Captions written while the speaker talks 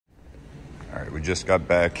All right, we just got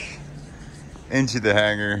back into the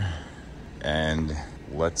hangar and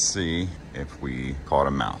let's see if we caught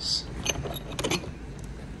a mouse.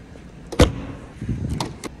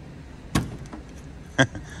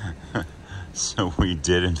 So we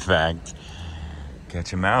did in fact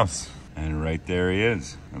catch a mouse, and right there he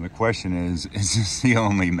is. And the question is this the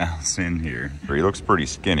only mouse in here? He looks pretty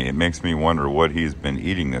skinny. It makes me wonder what he's been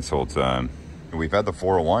eating this whole time. We've had the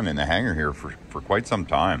 401 in the hangar here for quite some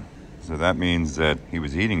time. So that means that he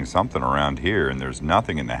was eating something around here, and there's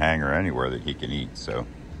nothing in the hangar anywhere that he can eat. So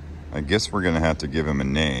I guess we're gonna have to give him a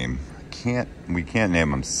name. We can't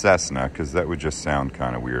name him Cessna because that would just sound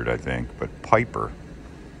kind of weird, I think. But Piper.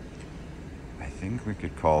 I think we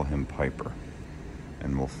could call him Piper.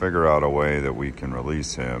 And we'll figure out a way that we can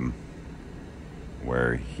release him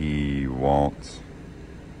where he won't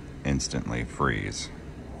instantly freeze.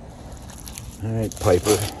 All right,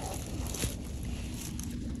 Piper.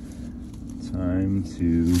 Time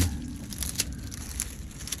to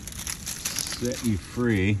set you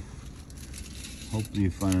free. Hopefully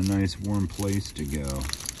you find a nice warm place to go.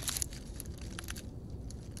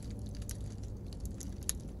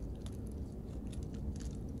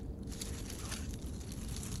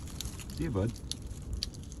 See you, bud.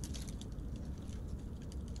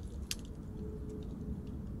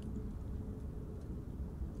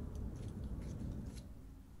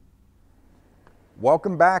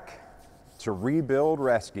 Welcome back to Rebuild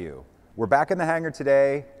Rescue. We're back in the hangar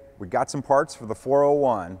today. We got some parts for the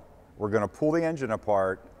 401. We're gonna pull the engine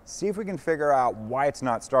apart, see if we can figure out why it's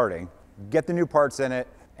not starting, get the new parts in it,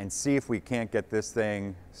 and see if we can't get this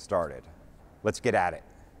thing started. Let's get at it.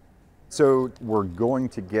 So we're going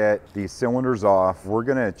to get these cylinders off. We're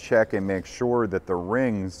gonna check and make sure that the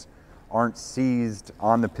rings aren't seized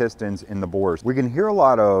on the pistons in the bores. We can hear a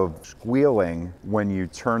lot of squealing when you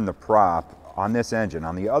turn the prop on this engine.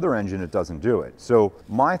 On the other engine, it doesn't do it. So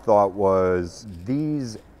my thought was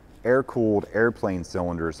these air-cooled airplane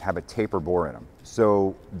cylinders have a taper bore in them.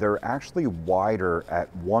 So they're actually wider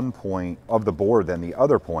at one point of the bore than the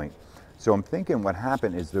other point. So I'm thinking what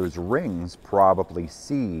happened is those rings probably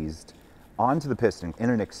seized onto the piston in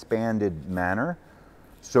an expanded manner.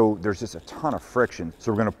 So there's just a ton of friction.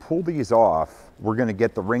 So we're gonna pull these off. We're gonna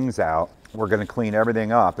get the rings out. We're gonna clean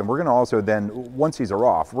everything up. And we're gonna also then, once these are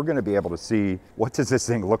off, we're gonna be able to see what does this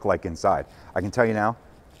thing look like inside. I can tell you now,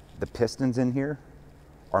 the pistons in here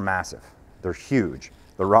are massive. They're huge.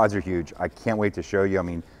 The rods are huge. I can't wait to show you. I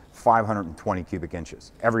mean, 520 cubic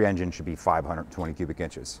inches. Every engine should be 520 cubic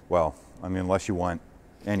inches. Well, I mean, unless you want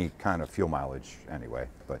any kind of fuel mileage anyway,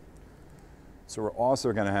 but. So we're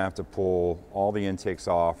also gonna have to pull all the intakes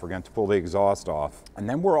off. We're going to have to pull the exhaust off. And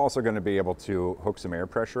then we're also gonna be able to hook some air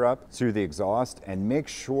pressure up through the exhaust and make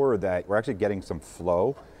sure that we're actually getting some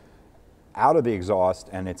flow out of the exhaust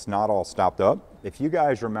and it's not all stopped up. If you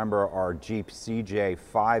guys remember our Jeep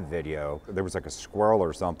CJ5 video, there was like a squirrel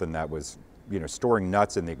or something that was, you know, storing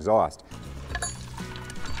nuts in the exhaust.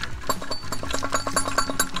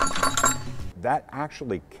 That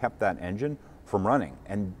actually kept that engine from running.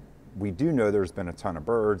 And we do know there's been a ton of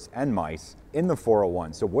birds and mice in the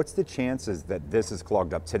 401. So what's the chances that this is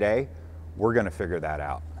clogged up? Today, we're gonna figure that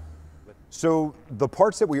out. So the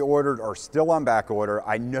parts that we ordered are still on back order.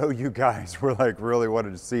 I know you guys were like really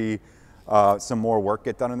wanted to see some more work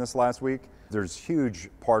get done in this last week. There's huge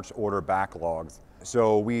parts order backlogs.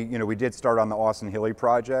 So we did start on the Austin Hilly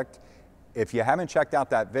project. If you haven't checked out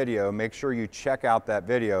that video, make sure you check out that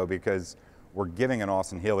video because we're giving an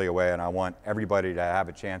Austin Hilly away and I want everybody to have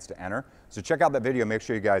a chance to enter. So check out that video, make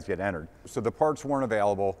sure you guys get entered. So the parts weren't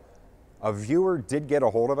available. A viewer did get a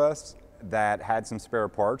hold of us that had some spare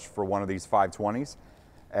parts for one of these 520s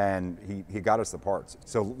and he got us the parts.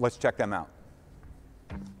 So let's check them out.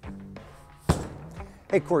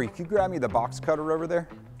 Hey Corey, can you grab me the box cutter over there?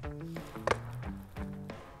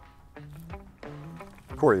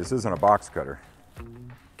 Corey, this isn't a box cutter.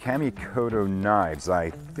 Kamikoto knives. I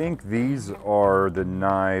think these are the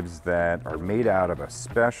knives that are made out of a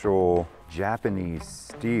special Japanese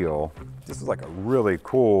steel. This is like a really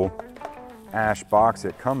cool ash box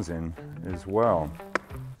it comes in as well.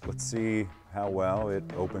 Let's see how well it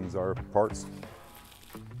opens our parts.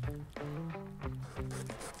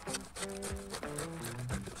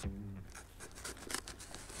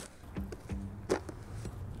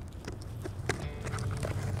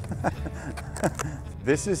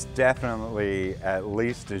 This is definitely at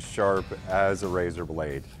least as sharp as a razor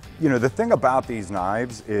blade. You know, the thing about these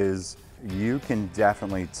knives is you can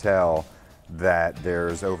definitely tell that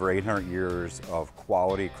there's over 800 years of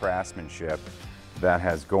quality craftsmanship that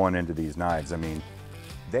has gone into these knives. I mean,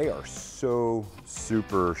 They are so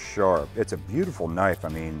super sharp. It's a beautiful knife. I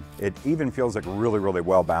mean, it even feels like really, really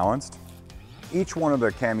well balanced. Each one of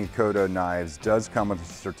the Kamikoto knives does come with a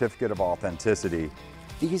certificate of authenticity.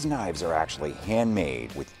 These knives are actually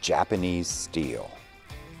handmade with Japanese steel.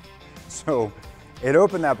 So it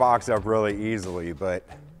opened that box up really easily, but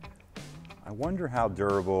I wonder how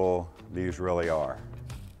durable these really are.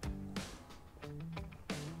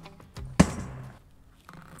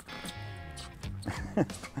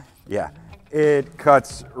 Yeah, it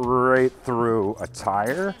cuts right through a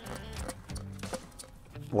tire,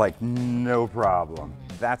 like no problem.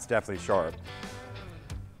 That's definitely sharp.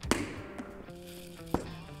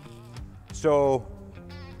 So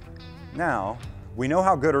now we know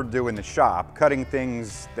how good it'll do in the shop, cutting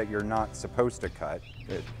things that you're not supposed to cut.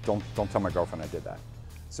 Don't tell my girlfriend I did that.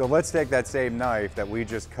 So let's take that same knife that we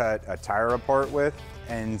just cut a tire apart with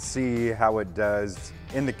and see how it does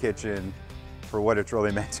in the kitchen for what it's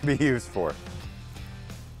really meant to be used for.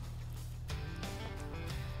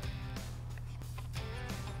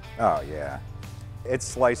 Oh yeah, it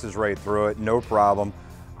slices right through it, no problem.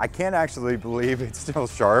 I can't actually believe it's still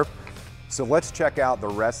sharp. So let's check out the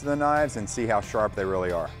rest of the knives and see how sharp they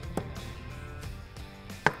really are.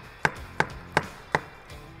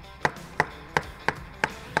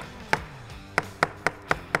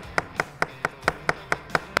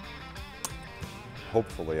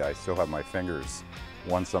 Hopefully I still have my fingers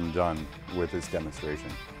once I'm done with this demonstration.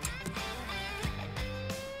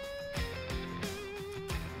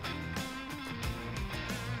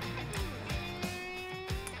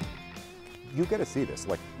 You gotta see this,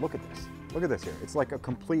 like, look at this. Look at this here. It's like a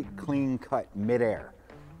complete clean cut midair.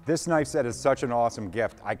 This knife set is such an awesome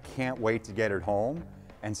gift. I can't wait to get it home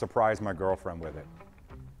and surprise my girlfriend with it.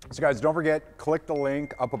 So guys, don't forget, click the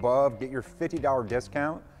link up above, get your $50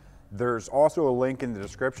 discount. There's also a link in the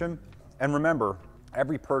description. And remember,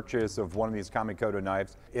 every purchase of one of these Kamikoto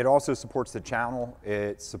knives, it also supports the channel,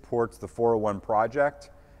 it supports the 401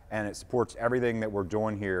 project, and it supports everything that we're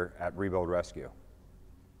doing here at Rebuild Rescue.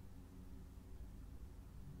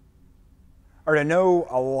 All right, I know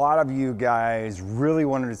a lot of you guys really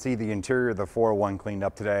wanted to see the interior of the 401 cleaned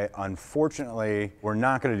up today. Unfortunately, we're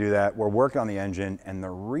not gonna do that. We're working on the engine, and the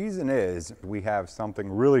reason is we have something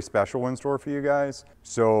really special in store for you guys.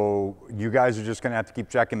 So you guys are just gonna have to keep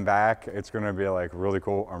checking back. It's gonna be like really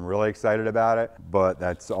cool. I'm really excited about it, but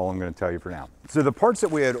that's all I'm gonna tell you for now. So the parts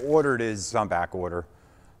that we had ordered is on back order.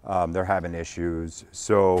 They're having issues.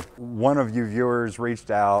 So one of you viewers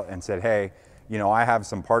reached out and said, hey, you know, I have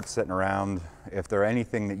some parts sitting around. If there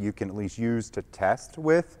anything that you can at least use to test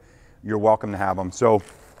with, you're welcome to have them. So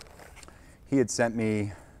he had sent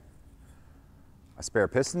me a spare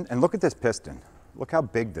piston, and look at this piston. Look how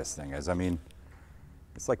big this thing is. I mean,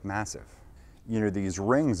 it's like massive. You know, these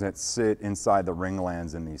rings that sit inside the ring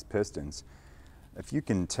lands in these pistons, if you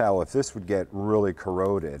can tell, if this would get really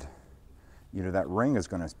corroded, you know, that ring is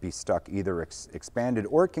gonna be stuck either expanded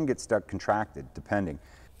or it can get stuck contracted, depending.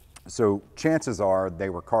 So chances are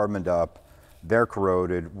they were carboned up, they're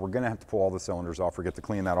corroded. We're gonna have to pull all the cylinders off, forget to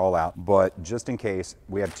clean that all out. But just in case,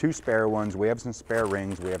 we have 2 spare ones, we have some spare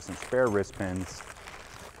rings, we have some spare wrist pins.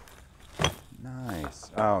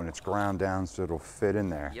 Nice. Oh, and it's ground down so it'll fit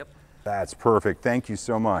in there. Yep. That's perfect, thank you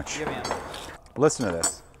so much. Yeah, man. Listen to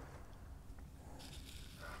this.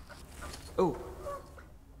 Oh.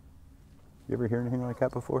 You ever hear anything like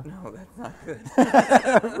that before? No, that's not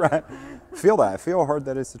good. Right. Feel that. Feel how hard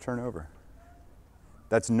that is to turn over.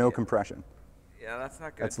 That's no compression. Yeah, that's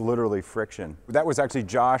not good. That's literally friction. That was actually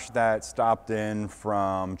Josh that stopped in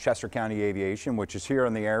from Chester County Aviation, which is here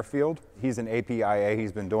on the airfield. He's an APIA.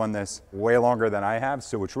 He's been doing this way longer than I have,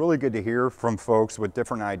 so it's really good to hear from folks with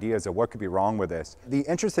different ideas of what could be wrong with this. The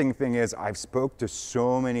interesting thing is I've spoke to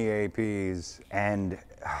so many APs, and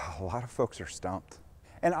a lot of folks are stumped.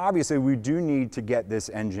 And obviously we do need to get this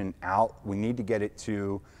engine out. We need to get it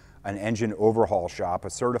to an engine overhaul shop,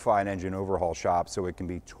 a certified engine overhaul shop, so it can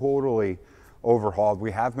be totally overhauled.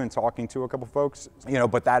 We have been talking to a couple folks, you know,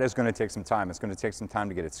 but that is gonna take some time. It's gonna take some time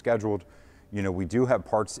to get it scheduled. You know, we do have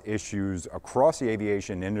parts issues across the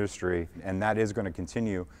aviation industry, and that is gonna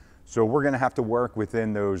continue. So we're gonna have to work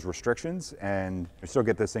within those restrictions and still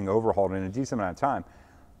get this thing overhauled in a decent amount of time.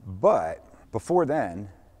 But before then,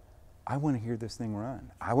 I want to hear this thing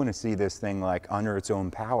run. I want to see this thing like under its own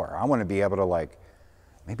power. I want to be able to like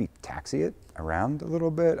maybe taxi it around a little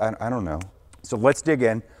bit. I don't know. So let's dig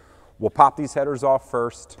in. We'll pop these headers off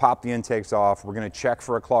first, pop the intakes off. We're going to check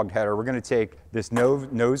for a clogged header. We're going to take this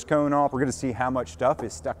nose cone off. We're going to see how much stuff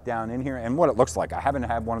is stuck down in here and what it looks like. I haven't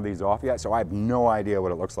had one of these off yet, so I have no idea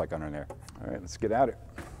what it looks like under there. All right, let's get at it.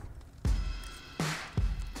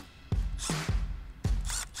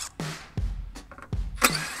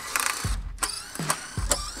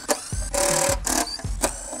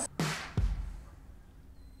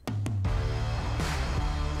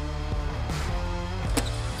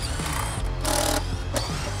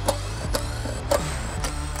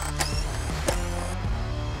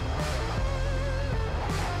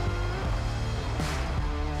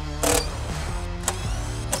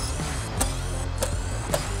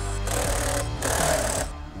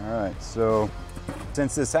 So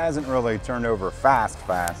since this hasn't really turned over fast,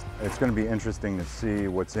 it's going to be interesting to see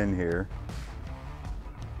what's in here.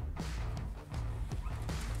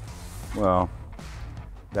 Well,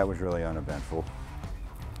 that was really uneventful.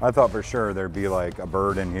 I thought for sure there'd be like a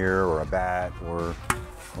bird in here or a bat or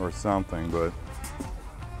something, but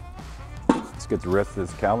let's get the rest of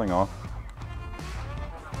this cowling off.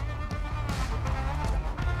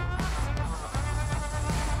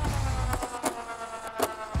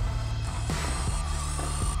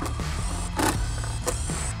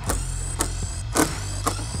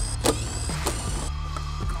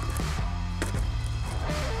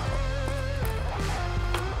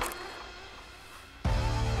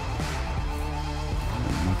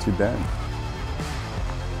 Not too bad.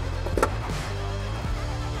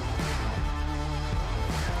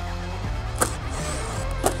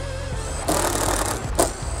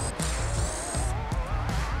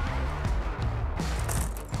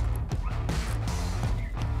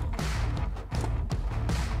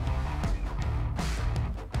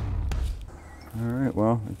 All right,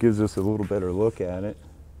 well, it gives us a little better look at it.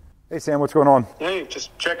 Hey Sam, what's going on? Hey,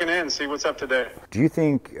 just checking in, see what's up today. Do you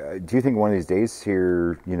think one of these days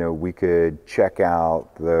here, we could check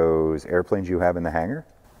out those airplanes you have in the hangar?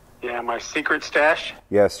 Yeah, my secret stash.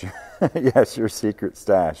 Yes, yes, your secret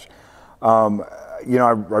stash. I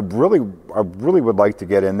really would like to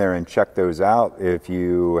get in there and check those out if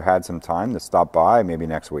you had some time to stop by maybe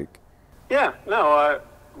next week. Yeah, no,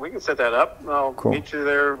 we can set that up. I'll Cool. meet you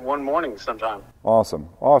there one morning sometime. Awesome.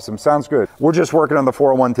 Sounds good. We're just working on the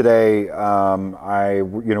 401 today.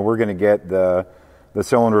 We're going to get the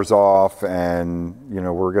cylinders off, and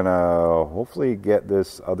we're going to hopefully get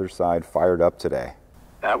this other side fired up today.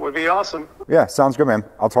 That would be awesome. Yeah, sounds good, man.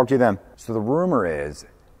 I'll talk to you then. So the rumor is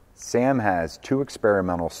Sam has 2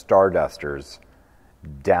 experimental Stardusters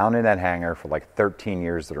down in that hangar for like 13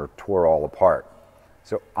 years that are tore all apart.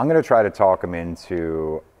 So I'm going to try to talk him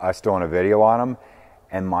into us doing a video on them,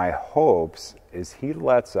 and my hopes is he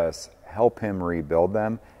lets us help him rebuild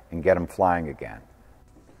them and get them flying again.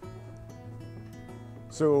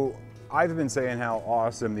 So I've been saying how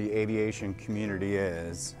awesome the aviation community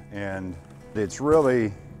is, and it's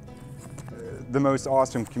really the most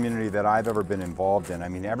awesome community that I've ever been involved in. I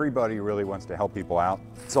mean, everybody really wants to help people out.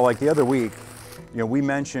 So like the other week, we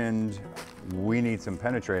mentioned we need some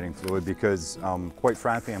penetrating fluid because quite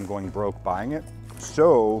frankly, I'm going broke buying it.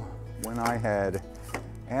 So when I had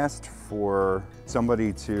asked for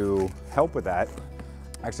somebody to help with that,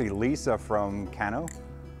 actually Lisa from Cano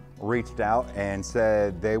reached out and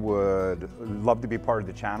said they would love to be part of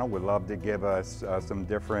the channel, would love to give us some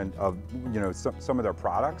different some of their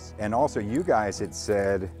products. And also you guys had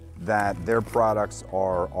said that their products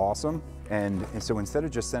are awesome. And so instead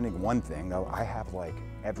of just sending one thing, I have like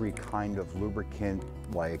every kind of lubricant,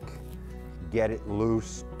 like get it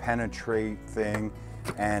loose, penetrate thing.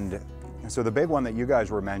 And so the big one that you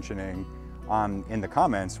guys were mentioning in the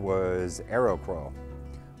comments was AeroCrow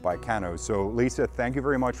by Cano. So Lisa, thank you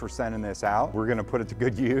very much for sending this out. We're gonna put it to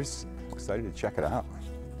good use. I'm excited to check it out.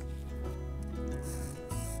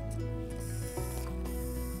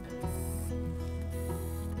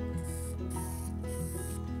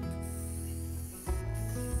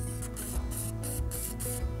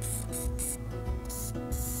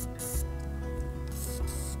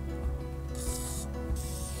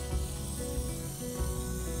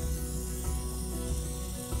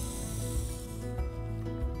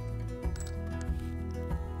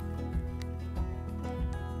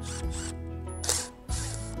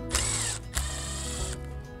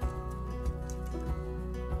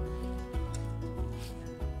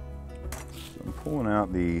 I'm pulling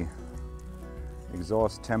out the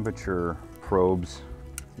exhaust temperature probes.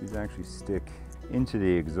 These actually stick into the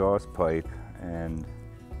exhaust pipe and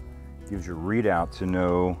gives you a readout to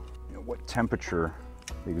know, what temperature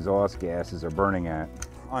the exhaust gases are burning at.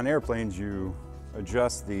 On airplanes, you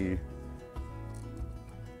adjust the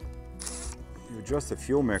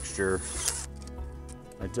fuel mixture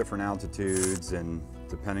at different altitudes and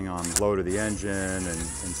depending on load of the engine and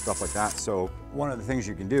stuff like that. So one of the things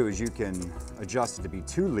you can do is you can adjust it to be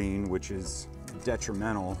too lean, which is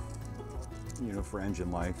detrimental, for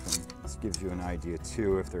engine life. And this gives you an idea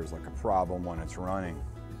too if there's like a problem when it's running.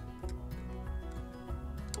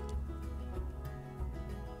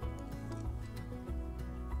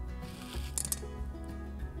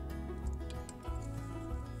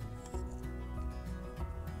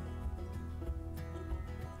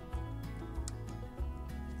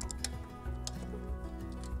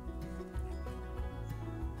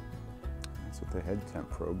 That's what the head temp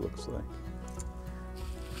probe looks like.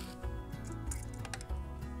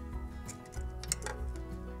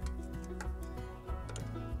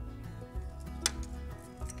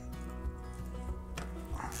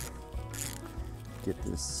 Get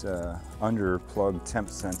this underplug temp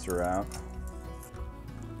sensor out.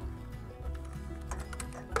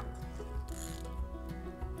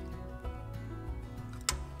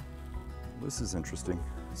 This is interesting.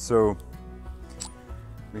 So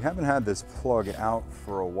we haven't had this plug out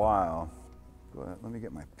for a while, but let me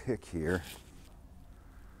get my pick here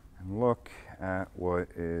and look at what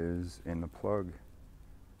is in the plug.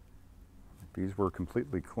 These were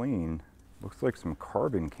completely clean. Looks like some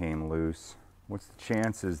carbon came loose. What's the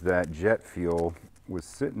chances that jet fuel was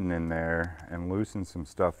sitting in there and loosened some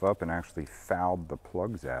stuff up and actually fouled the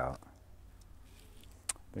plugs out?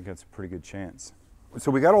 I think that's a pretty good chance. So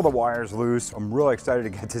we got all the wires loose. I'm really excited to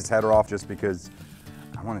get this header off just because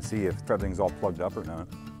I want to see if everything's all plugged up or not.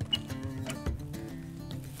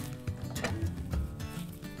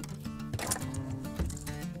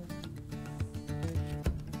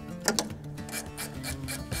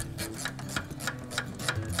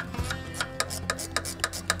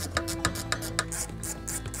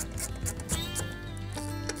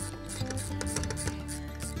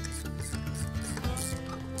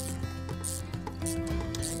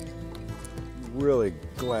 Really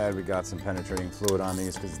glad we got some penetrating fluid on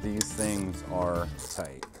these because these things are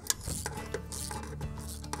tight.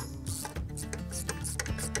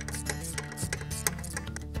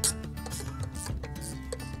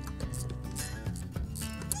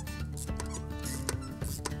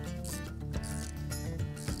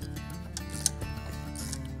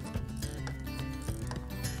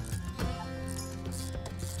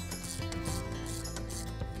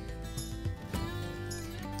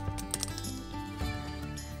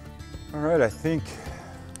 All right, I think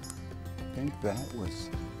that was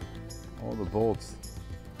all the bolts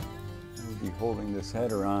that would be holding this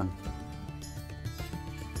header on.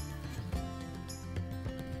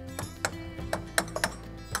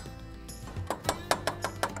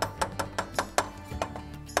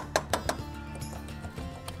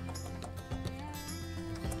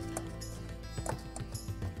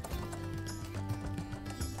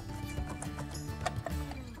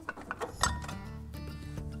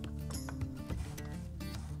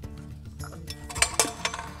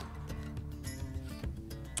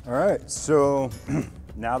 All right, so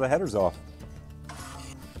now the header's off.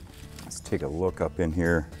 Let's take a look up in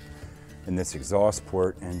here in this exhaust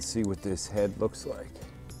port and see what this head looks like.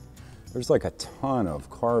 There's like a ton of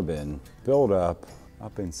carbon buildup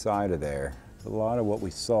up inside of there. A lot of what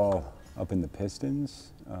we saw up in the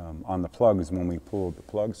pistons on the plugs when we pulled the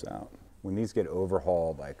plugs out. When these get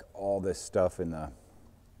overhauled, like all this stuff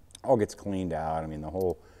all gets cleaned out. I mean,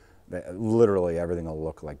 literally everything will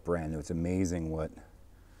look like brand new. It's amazing what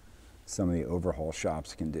some of the overhaul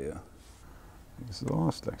shops can do. The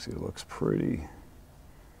exhaust actually looks pretty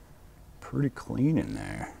clean in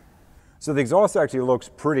there. So the exhaust actually looks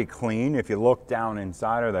pretty clean if you look down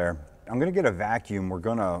inside of there. I'm gonna get a vacuum. We're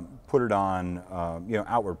gonna put it on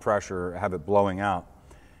outward pressure, have it blowing out.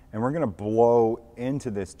 And we're gonna blow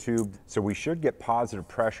into this tube. So we should get positive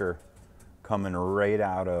pressure coming right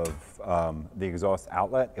out of the exhaust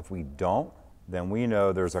outlet. If we don't, then we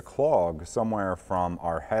know there's a clog somewhere from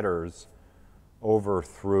our headers over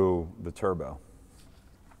through the turbo.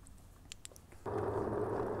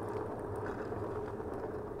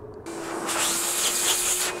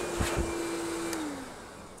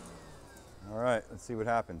 All right, let's see what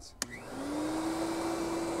happens.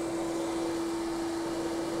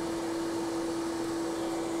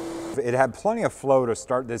 It had plenty of flow to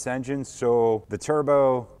start this engine, so the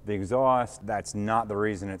turbo, the exhaust, that's not the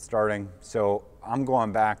reason it's starting. So I'm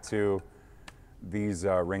going back to these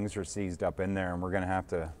rings are seized up in there, and we're gonna have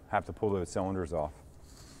to pull those cylinders off.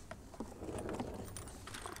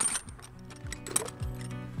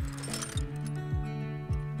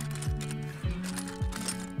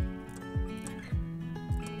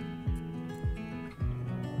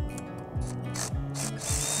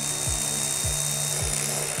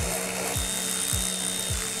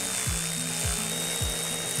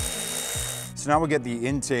 So now we'll get the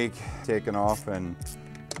intake taken off and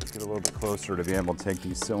get a little bit closer to be able to take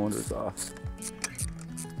these cylinders off.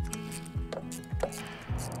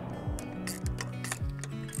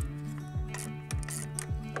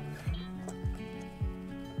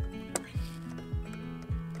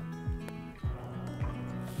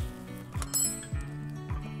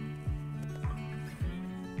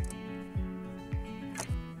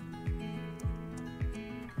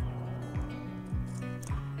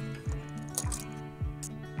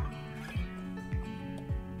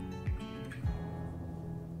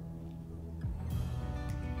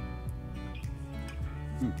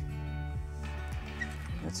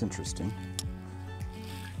 That's interesting.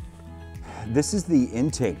 This is the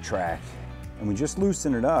intake track And we just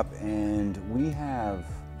loosen it up and we have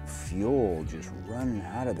fuel just running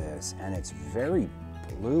out of this, and it's very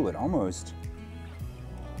blue. It almost,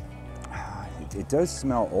 it does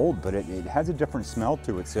smell old, but it has a different smell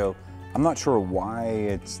to it. So I'm not sure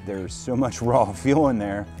why there's so much raw fuel in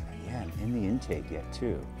there. Yeah, and in the intake yet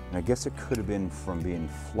too. And I guess it could have been from being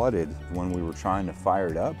flooded when we were trying to fire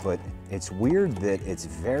it up, but it's weird that it's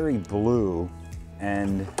very blue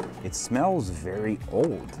and it smells very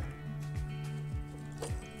old.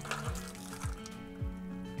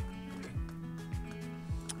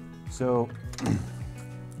 So,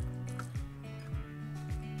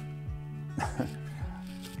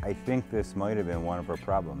 I think this might have been one of our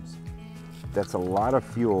problems. That's a lot of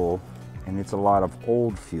fuel, and it's a lot of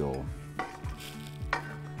old fuel.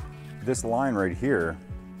 This line right here,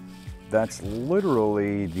 that's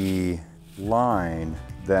literally the line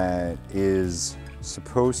that is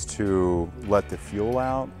supposed to let the fuel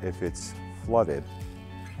out if it's flooded.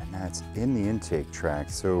 And that's in the intake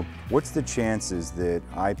tract. So what's the chances that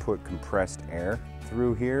I put compressed air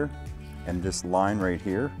through here and this line right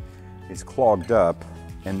here is clogged up?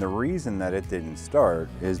 And the reason that it didn't start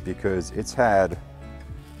is because it's had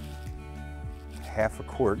half a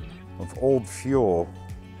quart of old fuel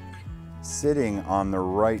sitting on the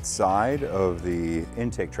right side of the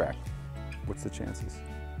intake tract. What's the chances?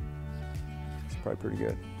 It's probably pretty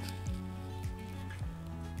good.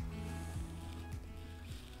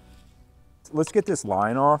 Let's get this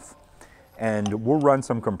line off and we'll run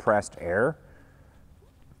some compressed air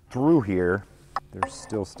through here. There's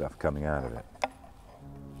still stuff coming out of it.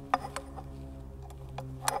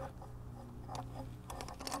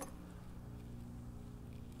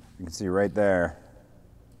 You can see right there,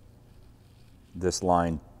 this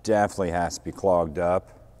line definitely has to be clogged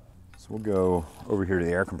up. So we'll go over here to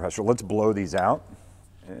the air compressor. Let's blow these out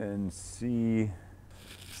and see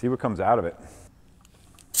what comes out of it.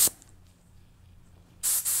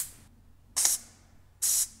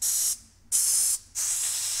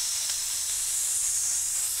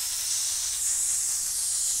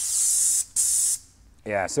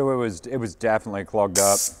 Yeah, so it was definitely clogged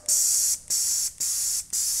up.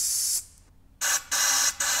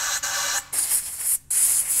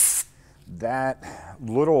 That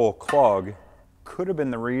little clog could have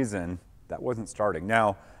been the reason that wasn't starting.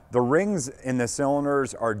 Now, the rings in the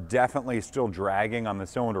cylinders are definitely still dragging on the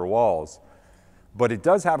cylinder walls, but it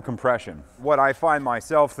does have compression. What I find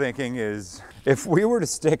myself thinking is, if we were to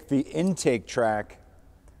stick the intake track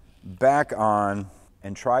back on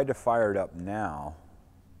and try to fire it up now,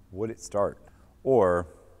 would it start? Or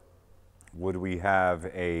would we have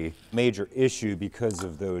a major issue because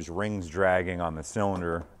of those rings dragging on the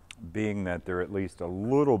cylinder, being that they're at least a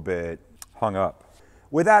little bit hung up?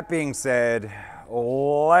 With that being said,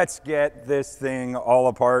 let's get this thing all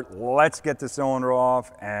apart. Let's get the cylinder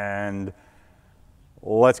off and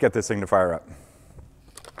let's get this thing to fire up.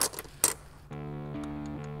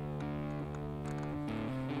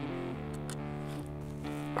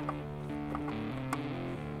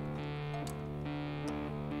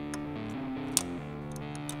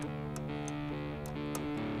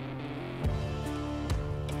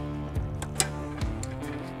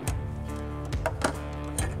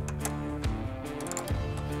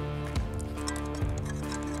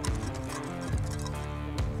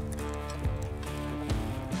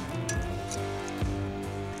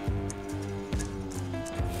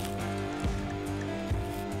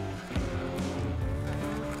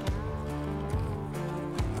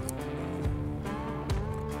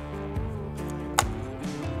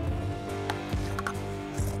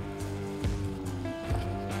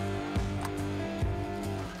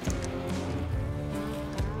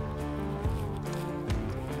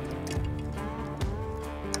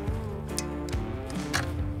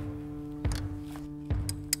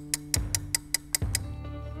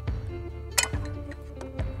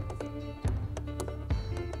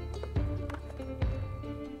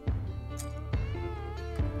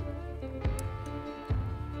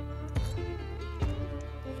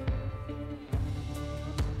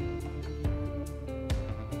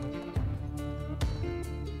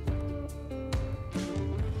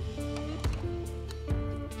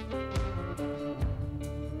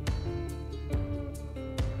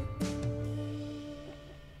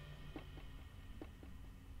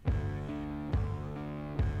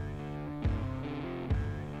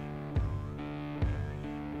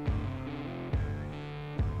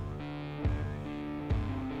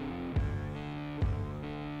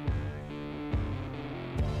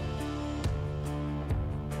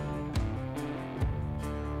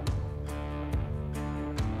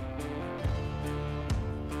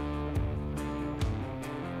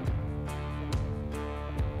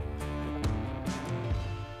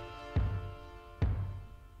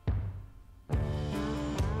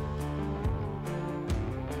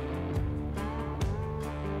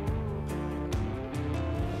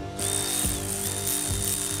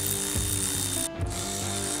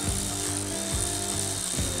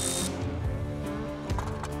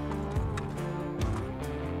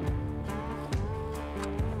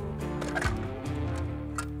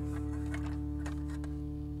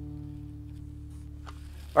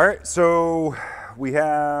 All right, so we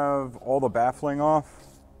have all the baffling off.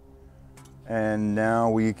 And now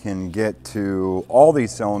we can get to all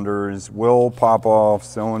these cylinders. We'll pop off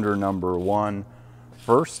cylinder number 1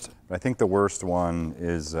 first. I think the worst one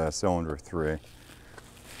is cylinder 3.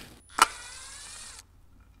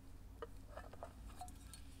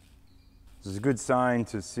 This is a good sign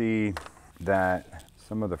to see that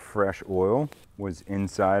some of the fresh oil was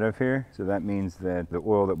inside of here. So that means that the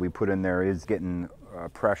oil that we put in there is getting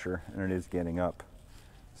pressure and it is getting up.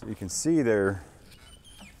 So you can see they're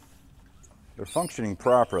functioning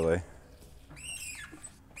properly.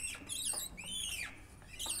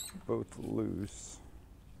 Both loose.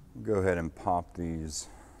 Go ahead and pop the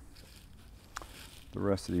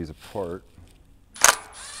rest of these apart.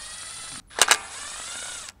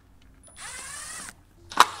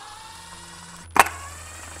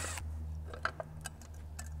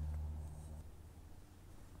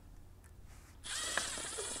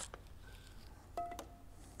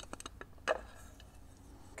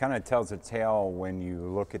 Kind of tells a tale when you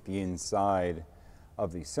look at the inside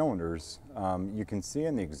of these cylinders. You can see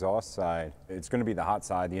in the exhaust side, it's going to be the hot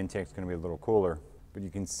side, the intake's going to be a little cooler, but you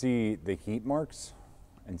can see the heat marks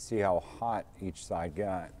and see how hot each side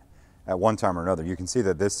got at one time or another. You can see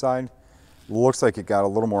that this side looks like it got a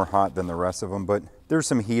little more hot than the rest of them, but there's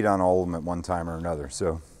some heat on all of them at one time or another.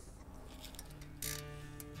 So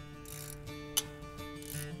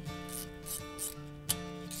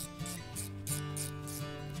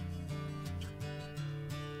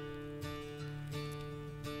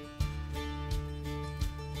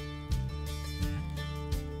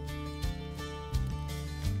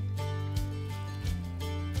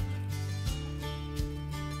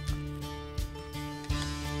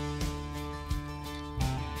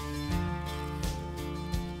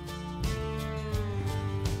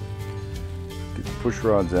get the push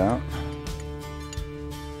rods out.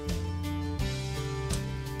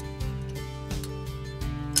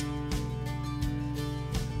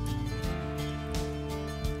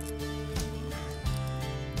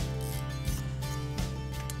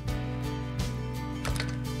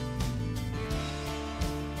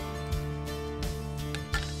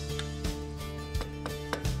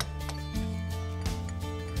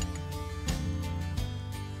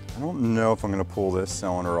 I don't know if I'm going to pull this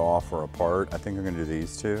cylinder off or apart. I think I'm going to do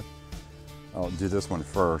these two. I'll do this one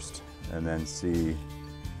first and then see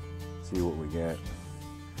what we get.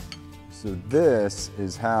 So this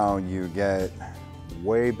is how you get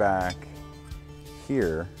way back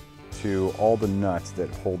here to all the nuts that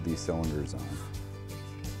hold these cylinders on.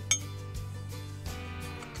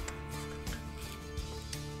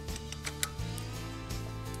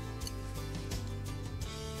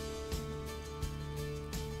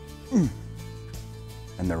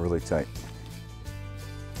 And they're really tight.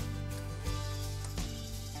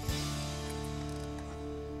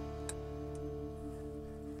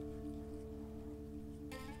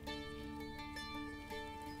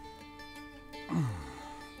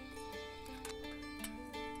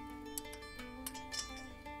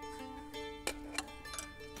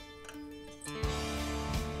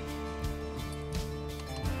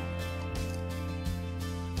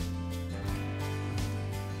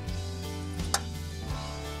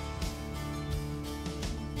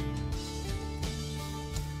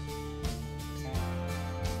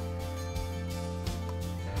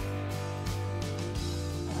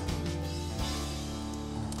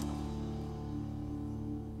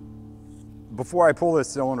 Before I pull this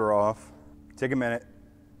cylinder off, take a minute,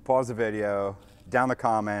 pause the video, down the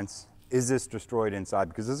comments, is this destroyed inside?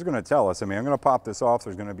 Because this is going to tell us. I mean, I'm going to pop this off,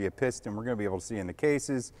 there's going to be a piston, we're going to be able to see in the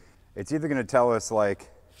cases. It's either going to tell us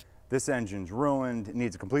like, this engine's ruined, it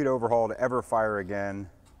needs a complete overhaul to ever fire again,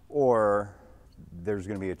 or there's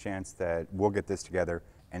going to be a chance that we'll get this together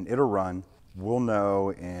and it'll run. We'll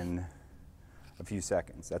know in a few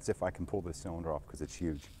seconds. That's if I can pull this cylinder off because it's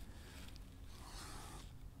huge.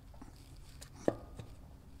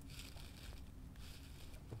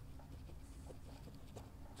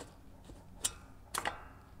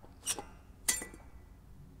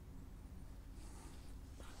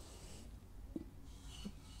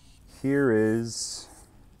 Here is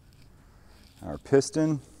our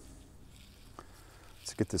piston.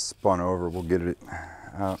 Let's get this spun over. We'll get it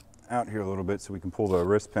out here a little bit so we can pull the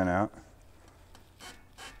wrist pin out.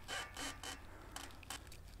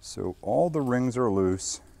 So all the rings are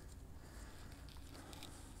loose.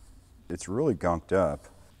 It's really gunked up,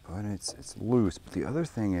 but it's loose. But the other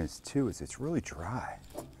thing is too, is it's really dry.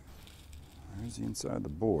 There's the inside of the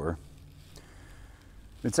bore.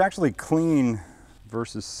 It's actually clean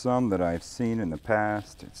versus some that I've seen in the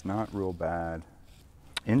past. It's not real bad.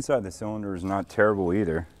 Inside the cylinder is not terrible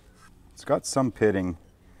either. It's got some pitting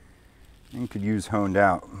and could use honed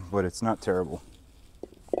out, but it's not terrible.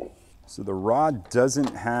 So the rod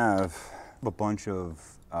doesn't have a bunch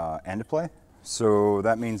of end play, so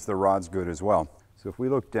that means the rod's good as well. So if we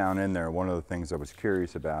look down in there, one of the things I was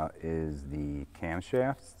curious about is the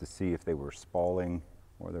camshafts to see if they were spalling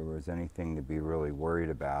or there was anything to be really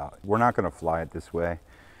worried about. We're not going to fly it this way.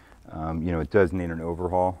 You know, it does need an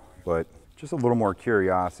overhaul, but just a little more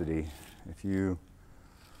curiosity. If you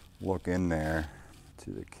look in there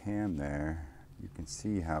to the cam there, you can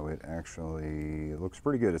see how it actually looks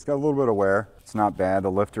pretty good. It's got a little bit of wear. It's not bad.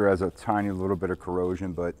 The lifter has a tiny little bit of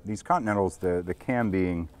corrosion, but these Continentals, the cam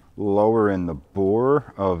being lower in the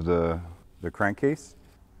bore of the crankcase,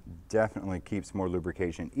 definitely keeps more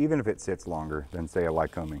lubrication, even if it sits longer than, say, a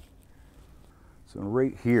Lycoming. So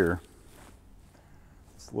right here,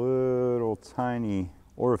 this little tiny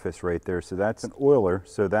orifice right there, so that's an oiler,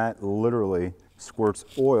 so that literally squirts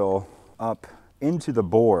oil up into the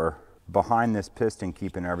bore behind this piston,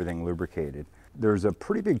 keeping everything lubricated. There's a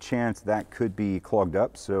pretty big chance that could be clogged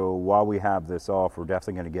up, so while we have this off, we're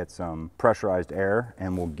definitely going to get some pressurized air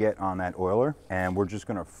and we'll get on that oiler and we're just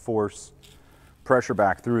going to force pressure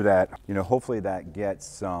back through that. You know, hopefully that gets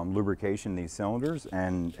some lubrication in these cylinders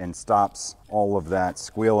and stops all of that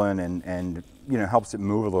squealing and you know, helps it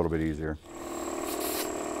move a little bit easier.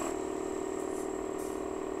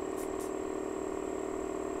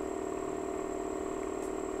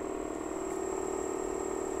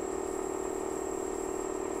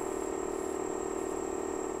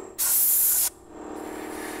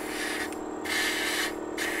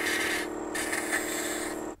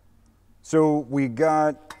 So we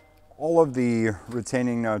got all of the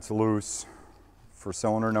retaining nuts loose for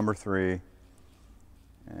cylinder number 3,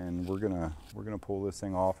 and we're gonna pull this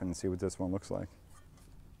thing off and see what this one looks like.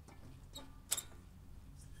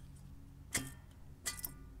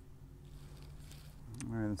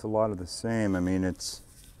 All right, it's a lot of the same. I mean, it's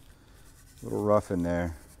a little rough in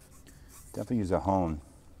there. Definitely use a hone.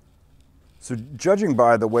 So judging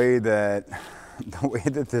by the way that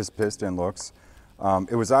this piston looks,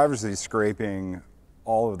 it was obviously scraping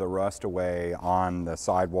all of the rust away on the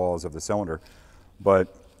sidewalls of the cylinder.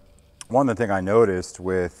 But one thing I noticed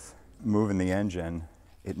with moving the engine,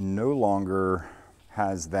 it no longer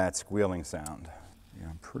has that squealing sound. Yeah,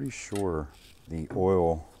 I'm pretty sure the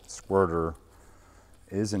oil squirter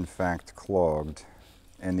is in fact clogged,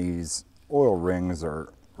 and these oil rings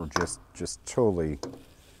are just totally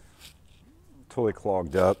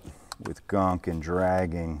clogged up with gunk and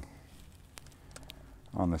dragging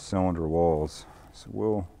on the cylinder walls. So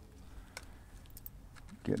we'll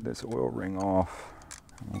get this oil ring off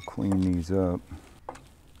and we'll clean these up.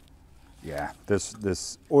 Yeah,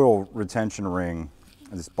 this oil retention ring,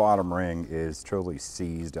 this bottom ring is totally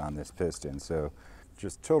seized on this piston, so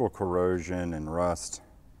just total corrosion and rust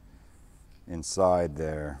inside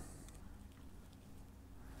there.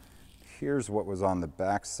 Here's what was on the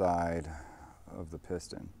back side of the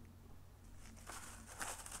piston.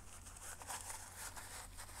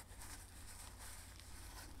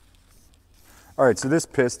 All right, so this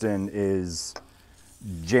piston is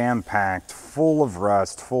jam-packed, full of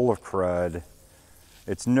rust, full of crud.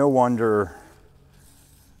 It's no wonder,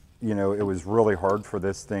 you know, it was really hard for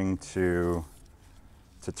this thing to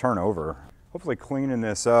turn over. Hopefully cleaning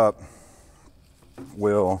this up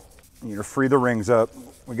will, you know, free the rings up.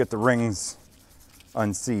 We get the rings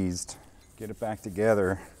unseized, get it back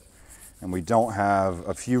together, and we don't have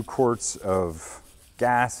a few quarts of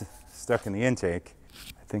gas stuck in the intake.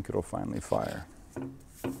 I think it'll finally fire.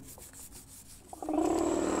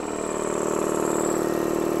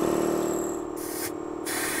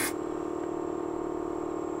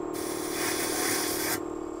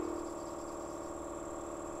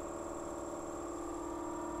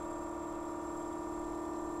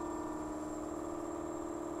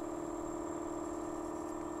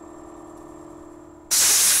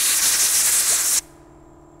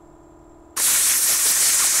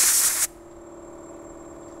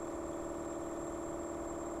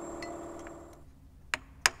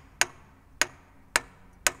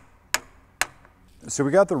 So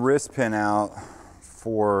we got the wrist pin out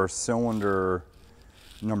for cylinder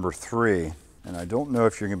number 3, and I don't know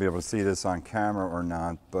if you're gonna be able to see this on camera or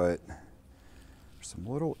not, but there's some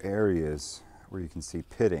little areas where you can see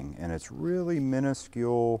pitting, and it's really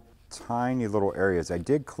minuscule, tiny little areas. I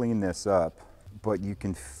did clean this up, but you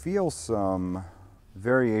can feel some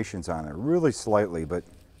variations on it, really slightly. But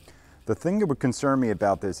the thing that would concern me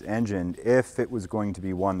about this engine, if it was going to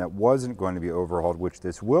be one that wasn't going to be overhauled, which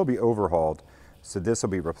this will be overhauled, so this will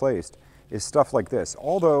be replaced, is stuff like this.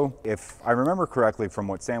 Although, if I remember correctly from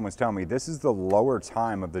what Sam was telling me, this is the lower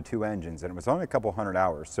time of the two engines, and it was only a couple hundred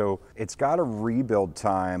hours. So it's got a rebuild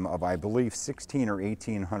time of, I believe, 16 or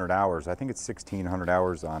 1800 hours. I think it's 1600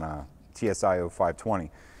 hours on a TSI 0520.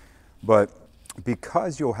 But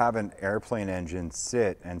because you'll have an airplane engine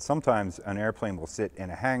sit, and sometimes an airplane will sit in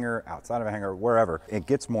a hangar, outside of a hangar, wherever, it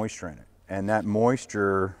gets moisture in it. And that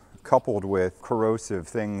moisture, coupled with corrosive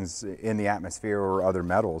things in the atmosphere or other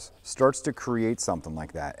metals, starts to create something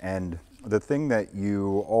like that. And the thing that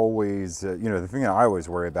you always, the thing that I always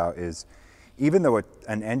worry about is, even though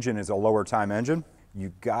an engine is a lower time engine,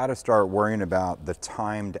 you got to start worrying about the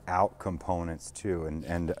timed out components too.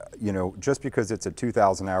 And just because it's a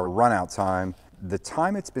 2,000 hour run out time, the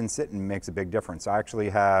time it's been sitting makes a big difference. I actually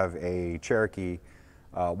have a Cherokee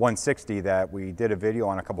 160 that we did a video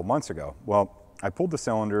on a couple months ago. Well, I pulled the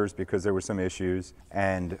cylinders because there were some issues,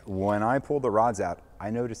 and when I pulled the rods out, I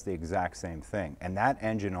noticed the exact same thing. And that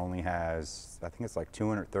engine only has, I think it's like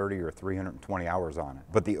 230 or 320 hours on it,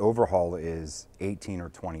 but the overhaul is 18 or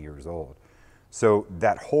 20 years old. So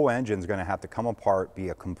that whole engine is going to have to come apart, be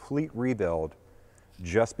a complete rebuild,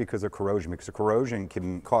 just because of corrosion, because the corrosion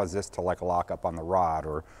can cause this to like lock up on the rod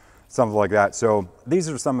or something like that. So these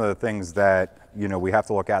are some of the things that, we have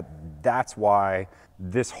to look at. That's why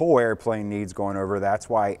this whole airplane needs going over. That's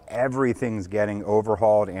why everything's getting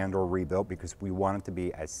overhauled and or rebuilt, because we want it to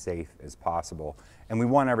be as safe as possible. And we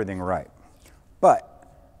want everything right. But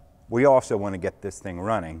we also want to get this thing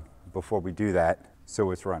running before we do that,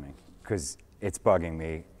 so it's running, because it's bugging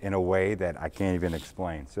me in a way that I can't even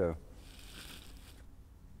explain. So.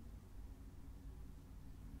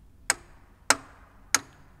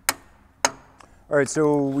 All right,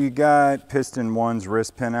 so we got piston 1's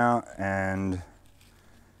wrist pin out, and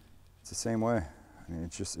it's the same way. I mean,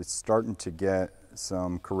 it's starting to get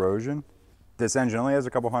some corrosion. This engine only has a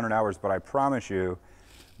couple hundred hours, but I promise you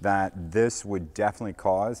that this would definitely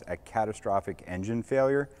cause a catastrophic engine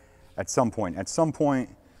failure at some point. At some point,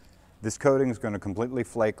 this coating is going to completely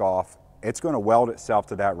flake off. It's going to weld itself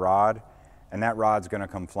to that rod, and that rod's going to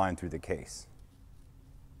come flying through the case.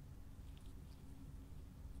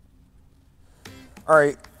 All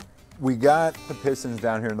right, we got the pistons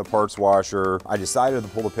down here in the parts washer. I decided to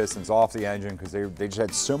pull the pistons off the engine because they just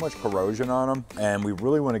had so much corrosion on them, and we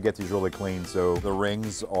really want to get these really clean so the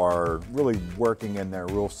rings are really working in there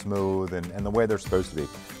real smooth and the way they're supposed to be.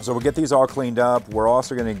 So we'll get these all cleaned up. We're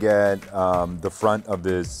also going to get the front of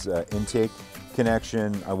this intake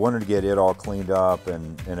connection. I wanted to get it all cleaned up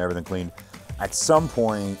and everything cleaned. At some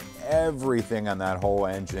point, everything on that whole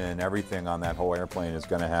engine, everything on that whole airplane is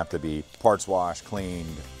going to have to be parts washed,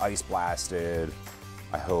 cleaned, ice blasted.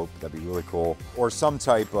 I hope that'd be really cool. Or some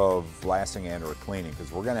type of blasting and or cleaning,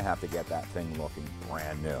 because we're going to have to get that thing looking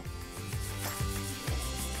brand new.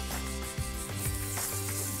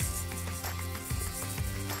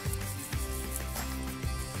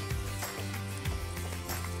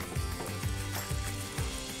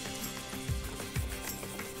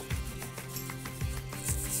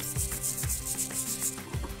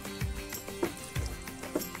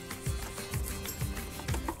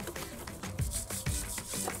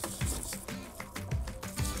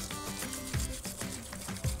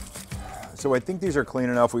 So I think these are clean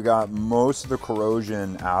enough. We got most of the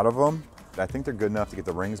corrosion out of them. I think they're good enough to get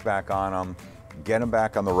the rings back on them, get them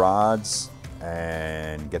back on the rods,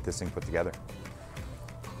 and get this thing put together.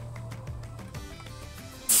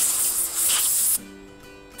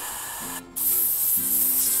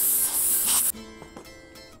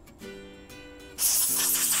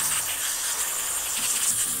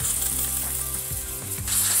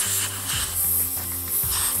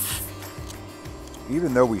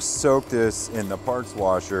 Even though we soaked this in the parts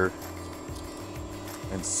washer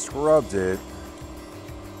and scrubbed it,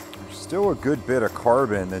 there's still a good bit of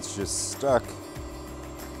carbon that's just stuck.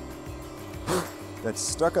 That's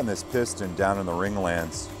stuck on this piston down in the ring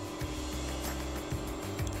lands.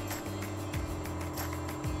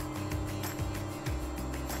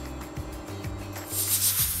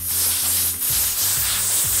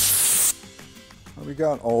 We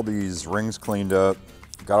got all these rings cleaned up,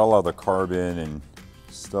 got a lot of the carbon and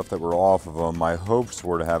stuff that were off of them. My hopes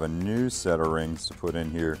were to have a new set of rings to put in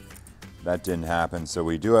here. That didn't happen, so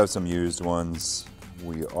we do have some used ones.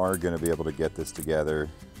 We are going to be able to get this together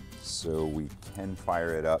so we can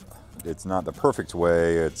fire it up. It's not the perfect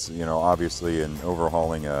way. It's, obviously in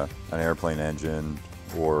overhauling an airplane engine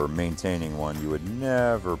or maintaining one, you would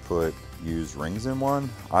never put used rings in one.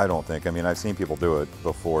 I don't think. I mean, I've seen people do it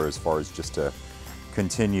before as far as just to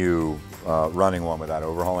continue running one without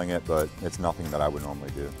overhauling it, but it's nothing that I would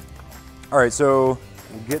normally do. All right, so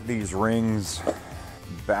we'll get these rings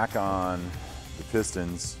back on the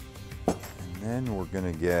pistons, and then we're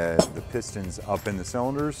gonna get the pistons up in the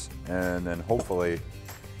cylinders and then hopefully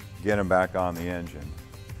get them back on the engine.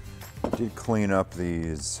 I did clean up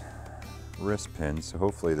these wrist pins, so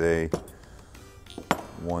hopefully they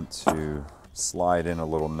want to slide in a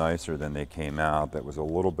little nicer than they came out. That was a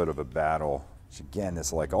little bit of a battle. Which again,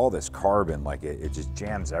 this like all this carbon, like it just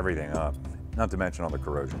jams everything up. Not to mention all the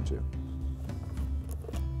corrosion too.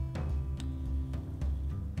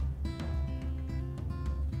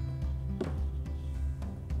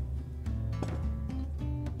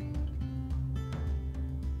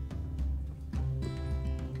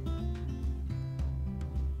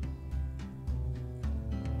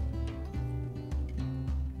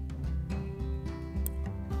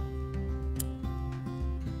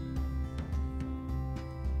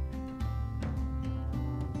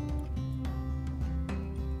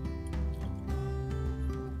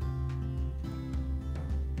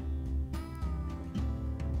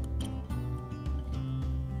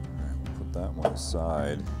 That one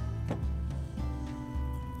aside.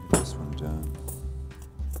 Get this one done.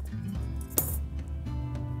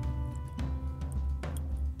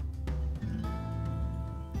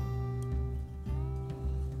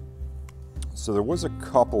 So there was a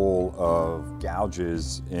couple of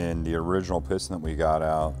gouges in the original piston that we got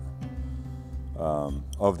out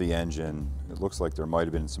of the engine. It looks like there might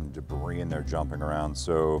have been some debris in there jumping around.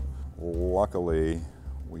 So luckily,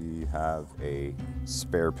 we have a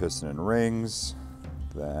spare piston and rings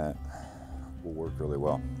that will work really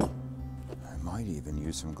well. I might even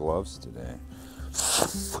use some gloves today.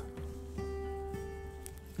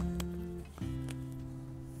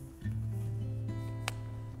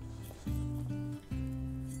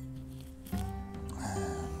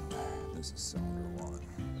 And this is cylinder one.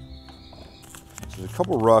 So there's a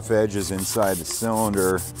couple rough edges inside the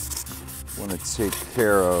cylinder I want to take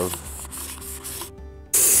care of.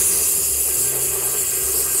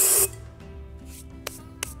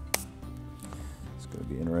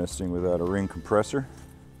 Interesting without a ring compressor.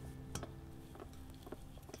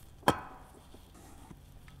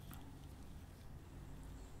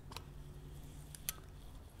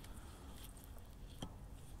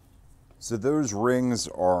 So those rings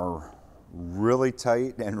are really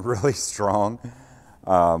tight and really strong.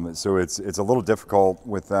 So it's a little difficult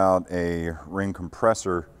without a ring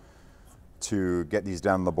compressor to get these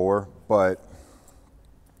down the bore, but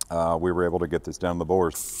we were able to get this down the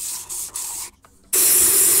bores.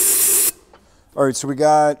 All right, so we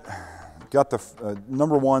got the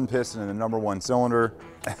number one piston and the number one cylinder.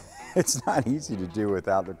 It's not easy to do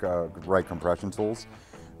without the right compression tools,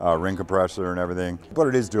 ring compressor and everything, but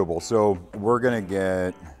it is doable. So we're gonna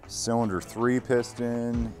get cylinder 3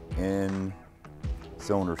 piston in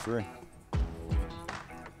cylinder 3.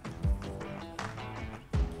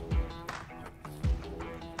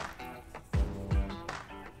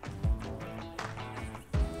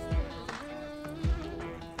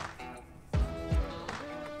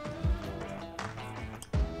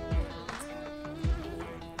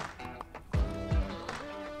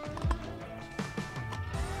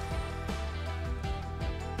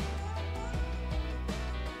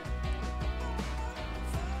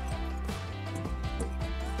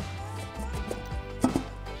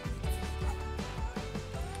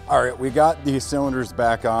 All right, we got these cylinders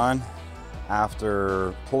back on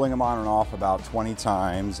after pulling them on and off about 20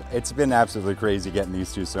 times. It's been absolutely crazy getting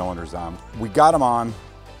these 2 cylinders on. We got them on.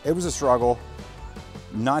 It was a struggle.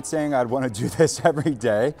 Not saying I'd want to do this every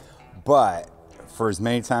day, but for as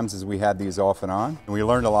many times as we had these off and on, we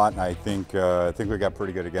learned a lot, and I think we got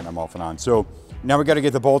pretty good at getting them off and on. So now we got to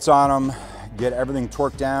get the bolts on them, get everything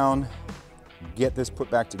torqued down, get this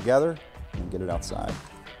put back together, and get it outside.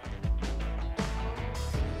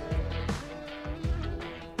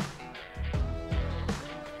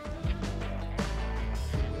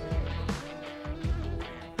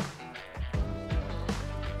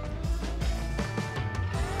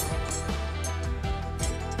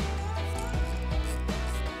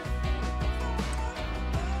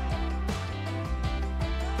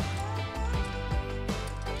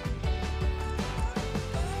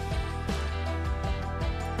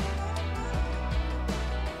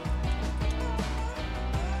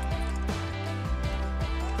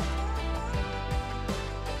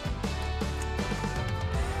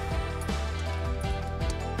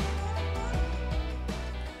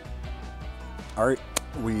 All right,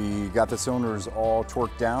 we got the cylinders all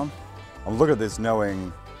torqued down. I'm looking at this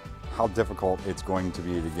knowing how difficult it's going to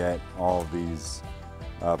be to get all of these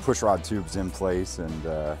push rod tubes in place and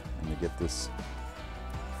to get this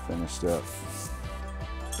finished up.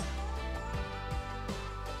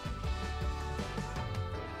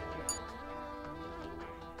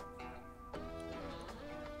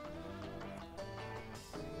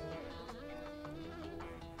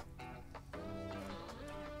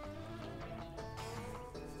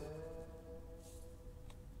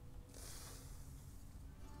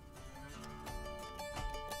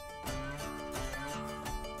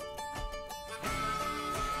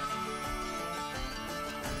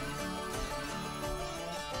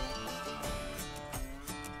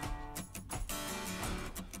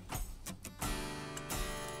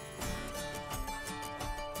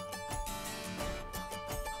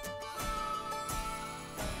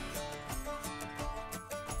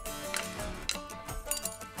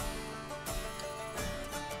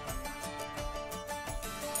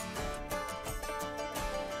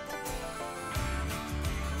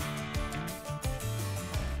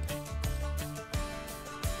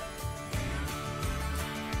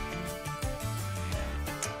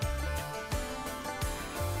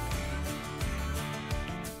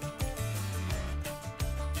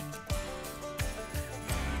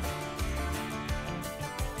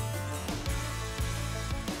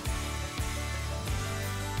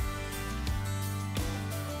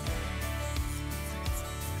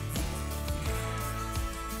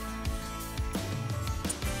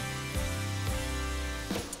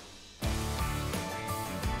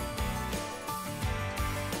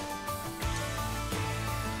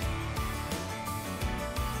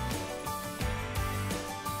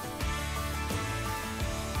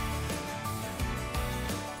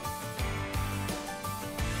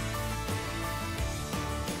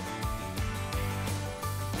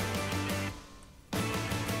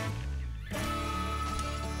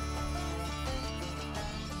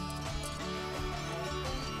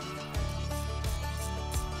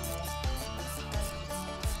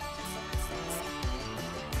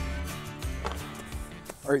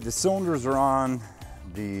 All right, the cylinders are on,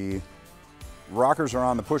 the rockers are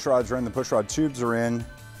on, the push rods are in, the push rod tubes are in.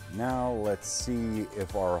 Now let's see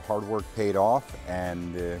if our hard work paid off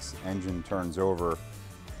and this engine turns over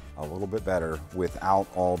a little bit better without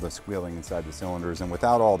all the squealing inside the cylinders and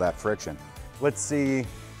without all that friction. Let's see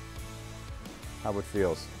how it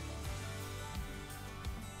feels.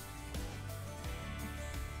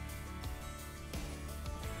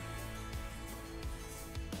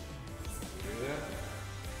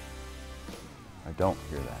 I don't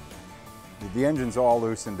hear that. The engine's all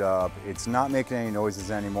loosened up. It's not making any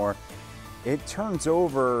noises anymore. It turns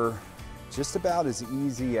over just about as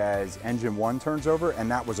easy as engine 1 turns over,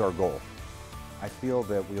 and that was our goal. I feel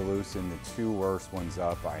that we loosened the 2 worst ones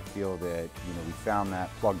up. I feel that, we found that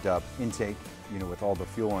plugged up intake, with all the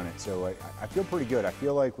fuel in it. So I feel pretty good. I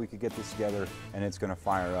feel like we could get this together and it's gonna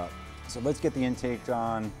fire up. So let's get the intake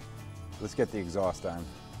on. Let's get the exhaust on.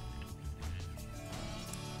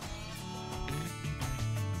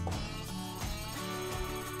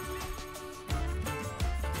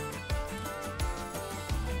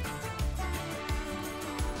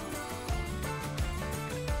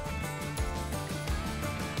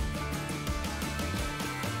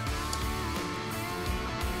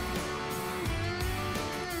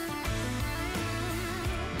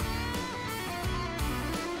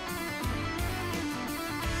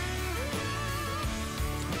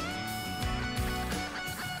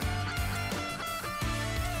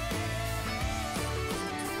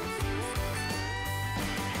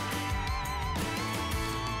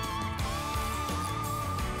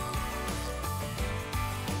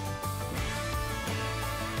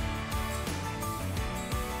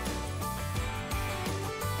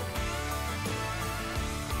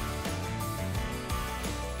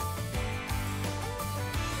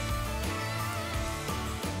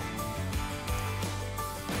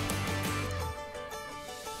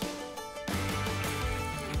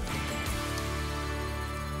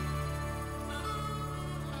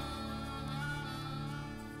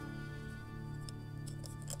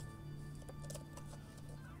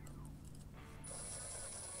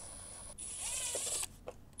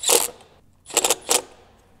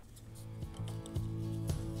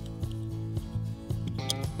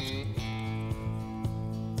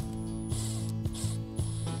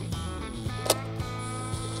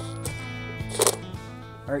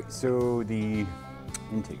 All right, so the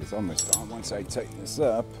intake is almost on. Once I tighten this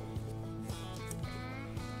up.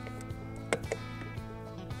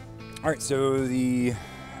 All right, so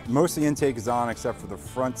most of the intake is on except for the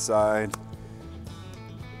front side.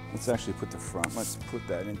 Let's actually put the front, let's put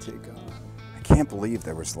that intake on. I can't believe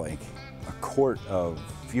there was like a quart of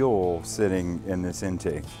fuel sitting in this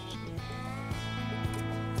intake.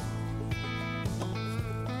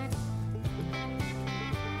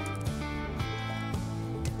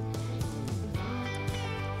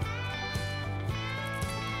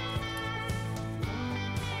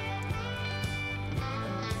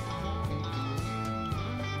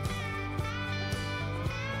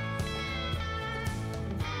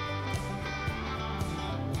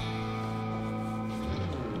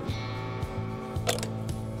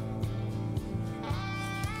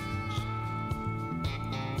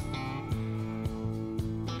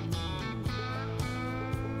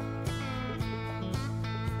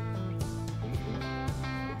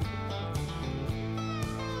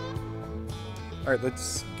 All right,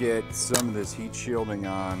 let's get some of this heat shielding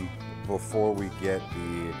on before we get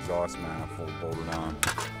the exhaust manifold bolted on.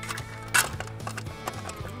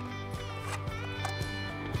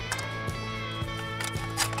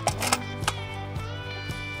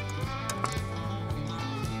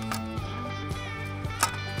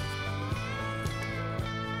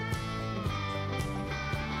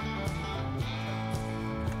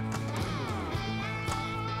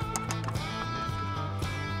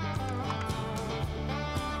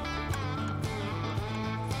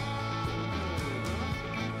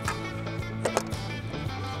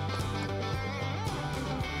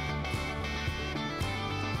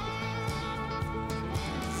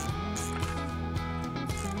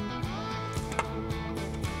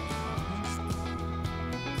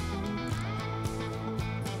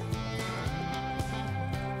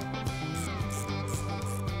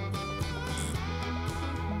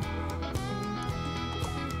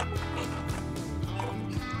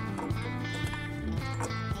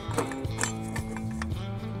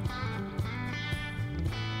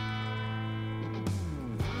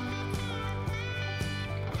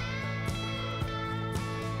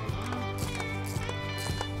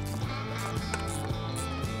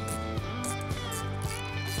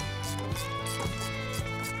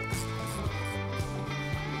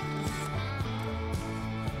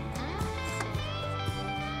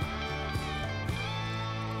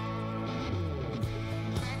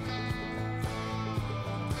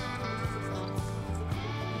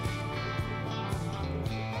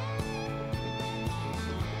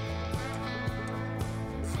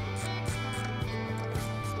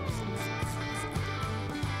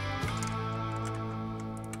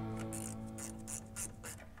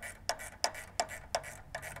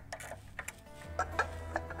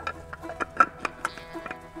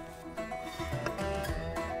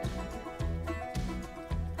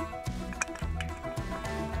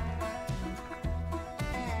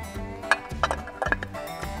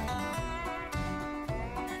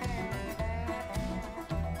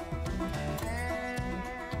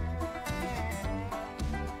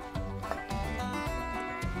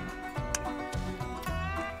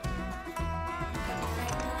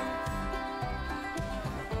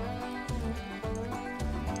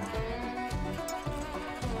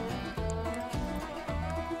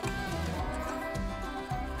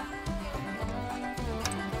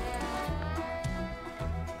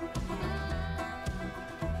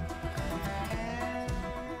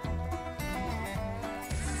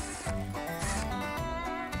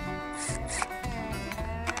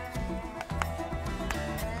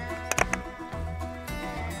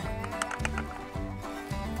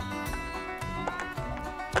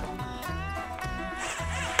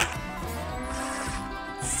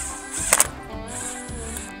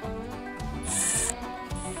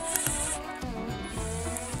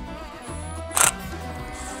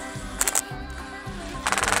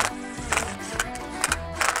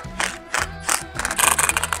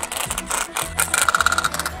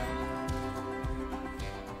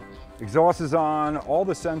 Exhaust is on, all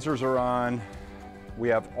the sensors are on. We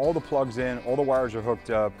have all the plugs in, all the wires are hooked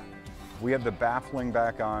up. We have the baffling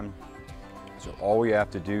back on. So all we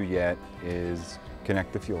have to do yet is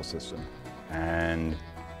connect the fuel system, and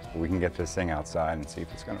we can get this thing outside and see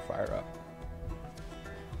if it's gonna fire up.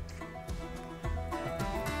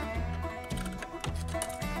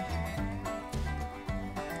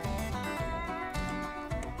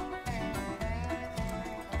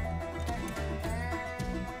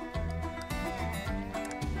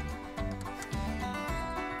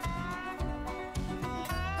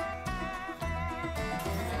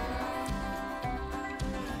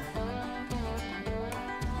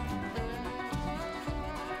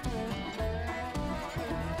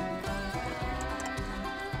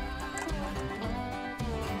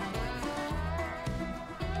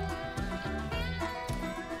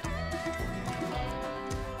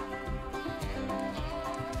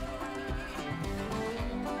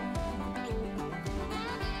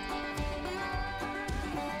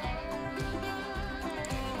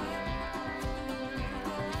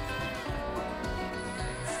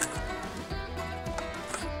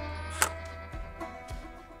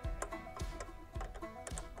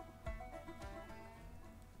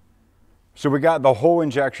 So we got the whole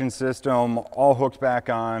injection system all hooked back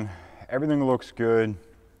on. Everything looks good.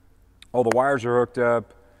 All the wires are hooked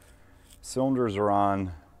up. Cylinders are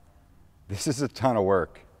on. This is a ton of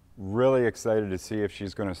work. Really excited to see if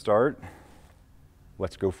she's going to start.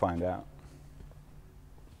 Let's go find out.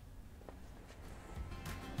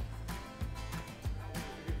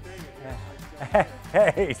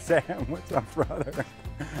 Hey Sam, what's up, brother?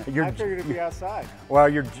 I figured it'd be outside. Well,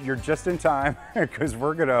 you're just in time because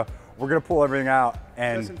we're gonna pull everything out,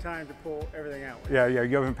 and Just in time to pull everything out. yeah,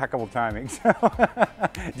 you have impeccable timing. So,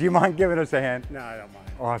 do you mind giving us a hand? No, I don't mind.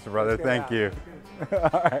 Awesome, brother. Let's Thank go you.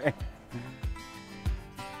 All right.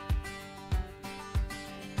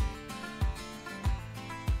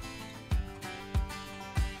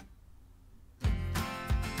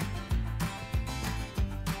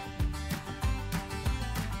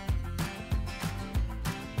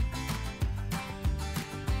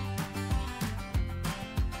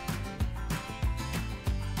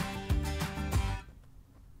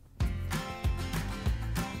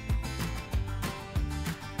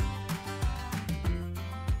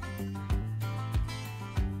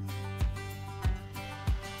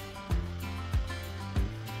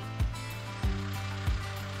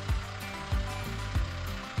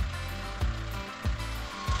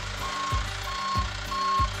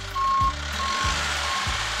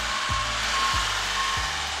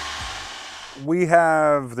 We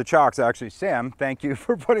have the chocks, actually. Sam, thank you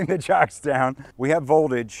for putting the chocks down. We have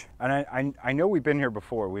voltage, and I know we've been here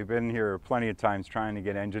before. We've been here plenty of times trying to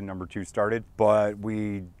get engine number 2 started, but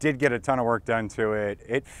we did get a ton of work done to it.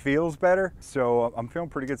 It feels better, so I'm feeling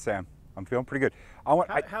pretty good, Sam. I'm feeling pretty good.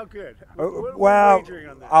 How good? What Well, wagering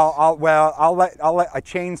on this? I'll let a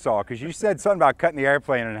chainsaw, because you said something about cutting the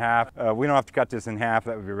airplane in half. We don't have to cut this in half.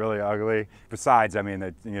 That would be really ugly. Besides, I mean,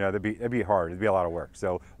 that'd be hard. It'd be a lot of work.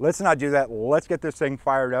 So let's not do that. Let's get this thing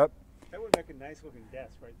fired up. That would make a nice looking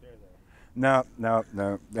desk right there, though.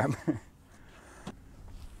 No.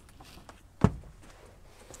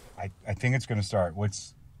 I think it's going to start.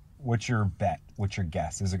 What's your bet? What's your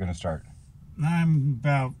guess? Is it going to start? I'm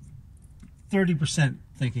about 30%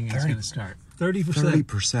 thinking it's going to start. 30%.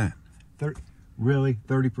 30%. Really?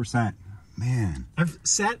 30%? Man. I've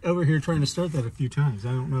sat over here trying to start that a few times. I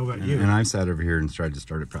don't know about you. And I've sat over here and tried to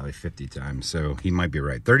start it probably 50 times, so he might be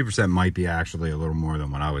right. 30% might be actually a little more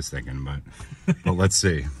than what I was thinking, but let's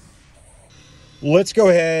see. Let's go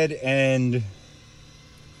ahead and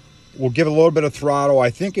we'll give it a little bit of throttle. I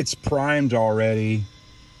think it's primed already.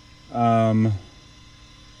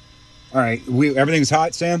 All right, everything's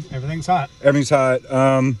hot, Sam? Everything's hot. Everything's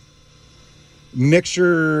hot.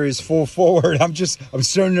 Mixture is full forward. I'm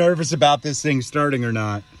so nervous about this thing starting or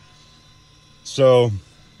not. So.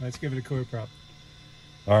 Let's give it a clear prop.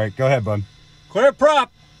 All right, go ahead, bud. Clear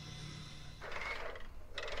prop!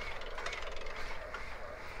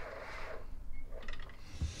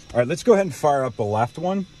 All right, let's go ahead and fire up the left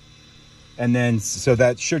one. And then, so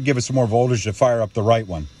that should give us some more voltage to fire up the right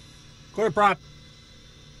one. Clear prop.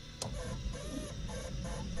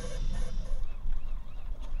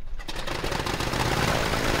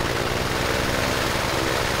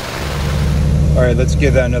 All right, let's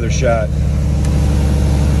give that another shot.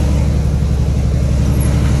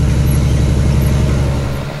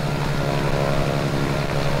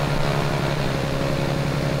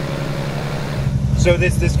 So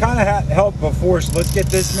this kind of helped before, so let's get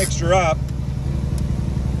this mixture up.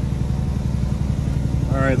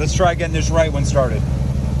 All right, let's try getting this right one started.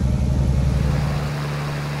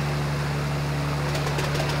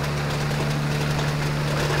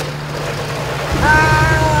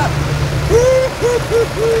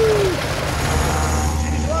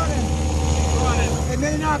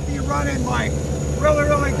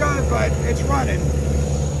 it's running.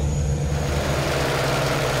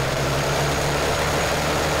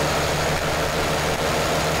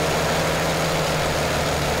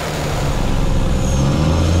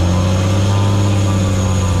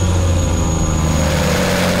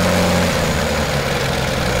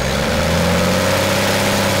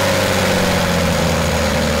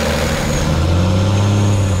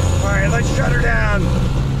 All right, let's shut her down.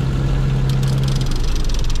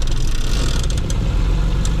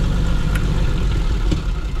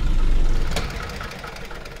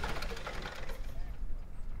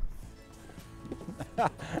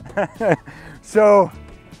 So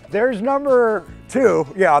there's number 2,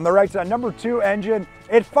 yeah, on the right side, number 2 engine.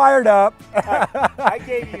 It fired up. I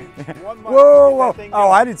gave you 1 month. Whoa, to whoa. get that thing Oh,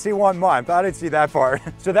 going. I didn't see 1 month. I didn't see that part.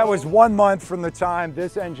 So that was 1 month from the time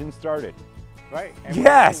this engine started. Right. And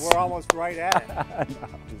Yes. We're almost right at it.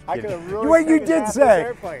 I could have really. Wait, you taken did half this say.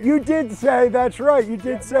 airplane. You did say. That's right. You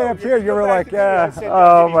did say No, up here. if You go were back like, to the video, I yeah. said,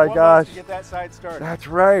 Oh give me my 1 month gosh. to get that side started. That's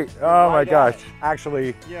right. Oh my right gosh. at it.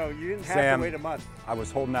 Actually, You know, you didn't have Sam, to wait a month. I was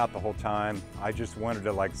holding out the whole time. I just wanted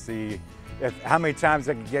to like see if how many times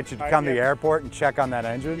I could get you to All right, come to the yeah. airport and check on that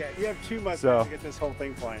engine. Yeah, you have 2 months So- to get this whole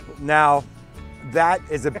thing flying. Now, that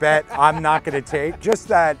is a bet I'm not going to take. Just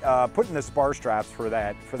that putting the spar straps for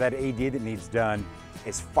that AD that needs done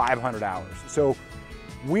is $500. So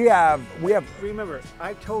we have. Remember,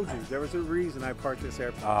 I told you there was a reason I parked this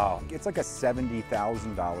airplane. Oh, it's like a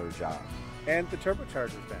 $70,000 job. And the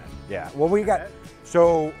turbocharger's bad. Yeah. Well, we got.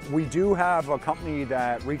 So we do have a company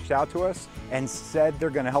that reached out to us and said they're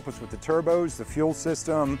going to help us with the turbos, the fuel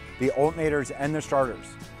system, the alternators, and the starters.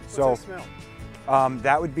 What's So that smell?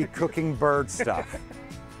 that would be cooking bird stuff.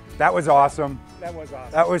 That was awesome. That was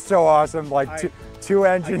awesome. That was so awesome. Like two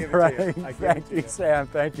engine give it to you. running. I give it Thank to you, you. Sam.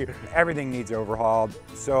 Thank you. Everything needs overhauled.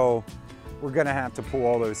 So we're going to have to pull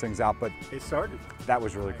all those things out. But It started. that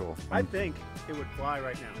was really cool. I think it would fly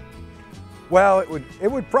right now. Well,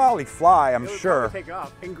 it would probably fly, I'm It would sure. probably take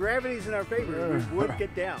off. And gravity's in our favor. We would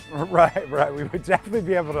get down. Right. We would definitely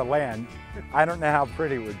be able to land. I don't know how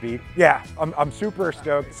pretty it would be. Yeah, I'm super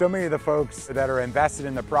stoked. So many of the folks that are invested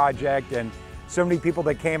in the project and so many people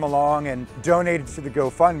that came along and donated to the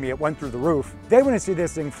GoFundMe, it went through the roof. They want to see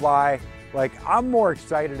this thing fly. Like, I'm more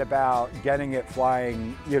excited about getting it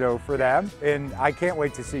flying, for them. And I can't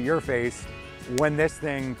wait to see your face when this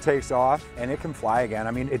thing takes off and it can fly again.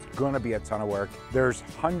 I mean, it's gonna be a ton of work. There's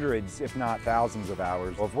hundreds, if not thousands of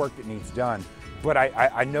hours of work that needs done. But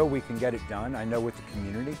I know we can get it done. I know with the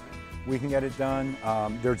community, we can get it done.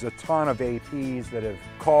 There's a ton of APs that have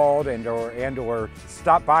called and or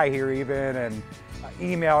stopped by here even and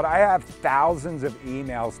emailed. I have thousands of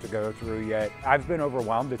emails to go through yet. I've been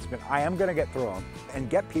overwhelmed. I am gonna get through them and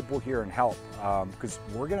get people here and help because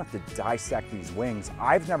we're gonna have to dissect these wings.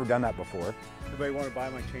 I've never done that before. Anybody want to buy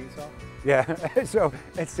my chainsaw? Yeah, so,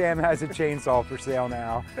 and Sam has a chainsaw for sale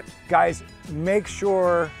now. Guys, make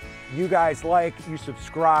sure you guys you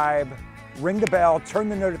subscribe, ring the bell, turn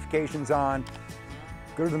the notifications on,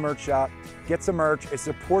 go to the merch shop, get some merch. It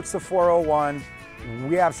supports the 401.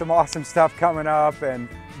 We have some awesome stuff coming up and,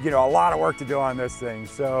 a lot of work to do on this thing.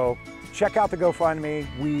 So check out the GoFundMe.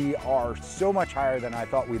 We are so much higher than I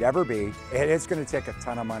thought we'd ever be. And it's gonna take a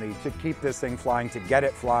ton of money to keep this thing flying, to get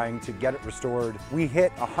it flying, to get it restored. We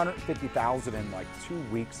hit 150,000 in like 2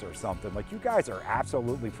 weeks or something. Like, you guys are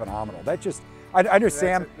absolutely phenomenal. I know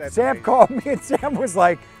Sam that's Sam amazing. called me and Sam was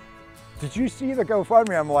like, did you see the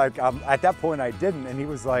GoFundMe? I'm like, at that point I didn't. And he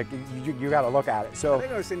was like, you got to look at it. I So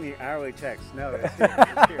think I was sending you hourly text. No, it's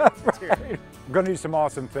here. It's here. we're going to do some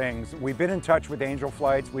awesome things. We've been in touch with Angel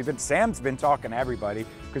Flights. Sam's been talking to everybody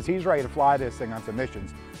because he's ready to fly this thing on some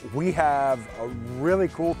missions. We have a really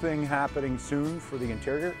cool thing happening soon for the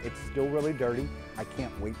interior. It's still really dirty. I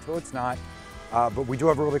can't wait till it's not. But we do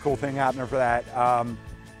have a really cool thing happening for that.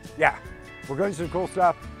 Yeah, we're going to do some cool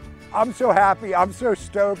stuff. I'm so happy. I'm so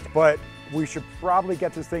stoked. But we should probably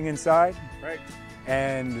get this thing inside. Right.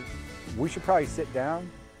 And we should probably sit down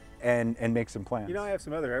and make some plans. I have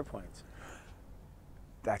some other airplanes.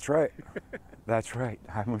 That's right. That's right.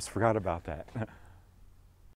 I almost forgot about that.